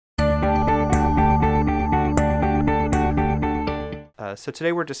So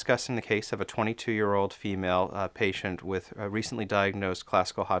today we're discussing the case of a 22-year-old female patient with recently diagnosed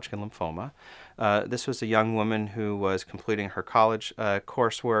classical Hodgkin lymphoma. This was a young woman who was completing her college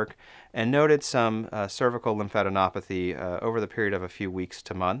coursework and noted some cervical lymphadenopathy over the period of a few weeks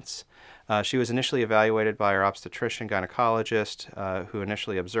to months. She was initially evaluated by her obstetrician gynecologist who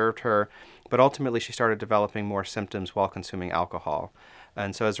initially observed her, but ultimately she started developing more symptoms while consuming alcohol.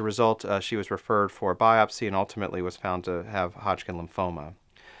 And so as a result, she was referred for a biopsy and ultimately was found to have Hodgkin lymphoma.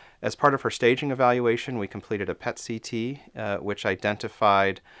 As part of her staging evaluation, we completed a PET-CT, which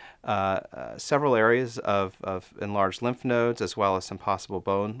identified several areas of enlarged lymph nodes as well as some possible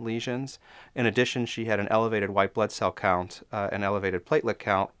bone lesions. In addition, she had an elevated white blood cell count, an elevated platelet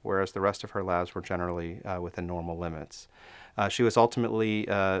count, whereas the rest of her labs were generally within normal limits. She was ultimately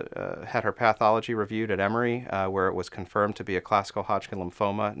had her pathology reviewed at Emory, where it was confirmed to be a classical Hodgkin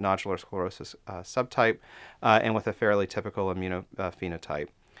lymphoma, nodular sclerosis subtype, and with a fairly typical immunophenotype.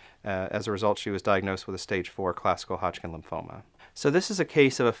 As a result, she was diagnosed with a stage 4 classical Hodgkin lymphoma. So this is a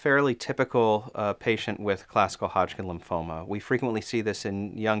case of a fairly typical patient with classical Hodgkin lymphoma. We frequently see this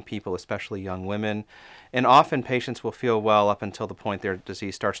in young people, especially young women, and often patients will feel well up until the point their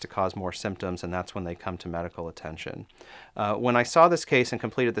disease starts to cause more symptoms, and that's when they come to medical attention. When I saw this case and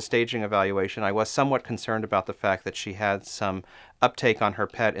completed the staging evaluation, I was somewhat concerned about the fact that she had some uptake on her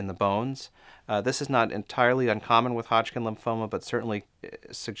PET in the bones. This is not entirely uncommon with Hodgkin lymphoma, but certainly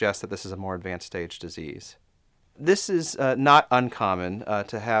suggests that this is a more advanced stage disease. This is not uncommon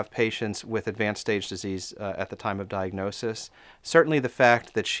to have patients with advanced stage disease at the time of diagnosis. Certainly the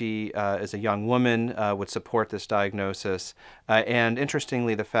fact that she is a young woman would support this diagnosis, and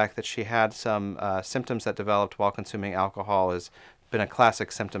interestingly the fact that she had some symptoms that developed while consuming alcohol has been a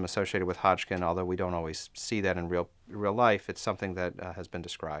classic symptom associated with Hodgkin, although we don't always see that in real life. It's something that has been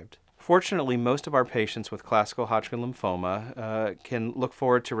described. Fortunately, most of our patients with classical Hodgkin lymphoma can look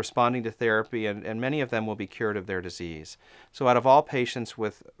forward to responding to therapy, and many of them will be cured of their disease. So out of all patients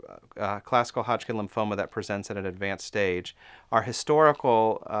with classical Hodgkin lymphoma that presents at an advanced stage, our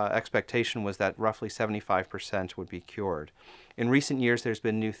historical expectation was that roughly 75% would be cured. In recent years, there's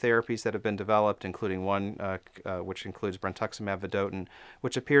been new therapies that have been developed, including one which includes brentuximab vedotin,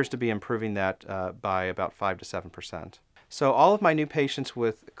 which appears to be improving that by about 5 to 7%. So all of my new patients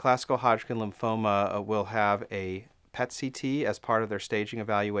with classical Hodgkin lymphoma will have a PET-CT as part of their staging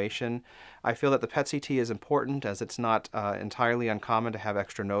evaluation. I feel that the PET-CT is important as it's not entirely uncommon to have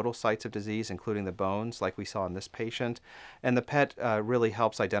extranodal sites of disease, including the bones, like we saw in this patient, and the PET really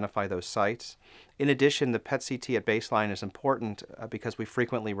helps identify those sites. In addition, the PET-CT at baseline is important because we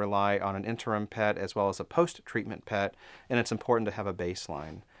frequently rely on an interim PET as well as a post-treatment PET, and it's important to have a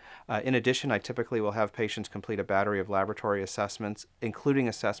baseline. In addition, I typically will have patients complete a battery of laboratory assessments, including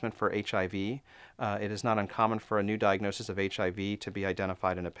assessment for HIV. It is not uncommon for a new diagnosis of HIV to be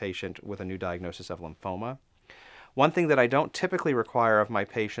identified in a patient with a new diagnosis of lymphoma. One thing that I don't typically require of my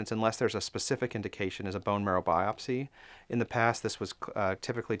patients, unless there's a specific indication, is a bone marrow biopsy. In the past, this was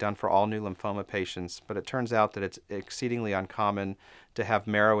typically done for all new lymphoma patients, but it turns out that it's exceedingly uncommon to have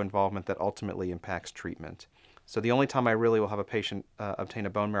marrow involvement that ultimately impacts treatment. So the only time I really will have a patient obtain a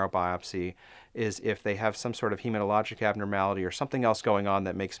bone marrow biopsy is if they have some sort of hematologic abnormality or something else going on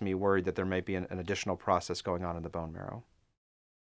that makes me worried that there may be an additional process going on in the bone marrow.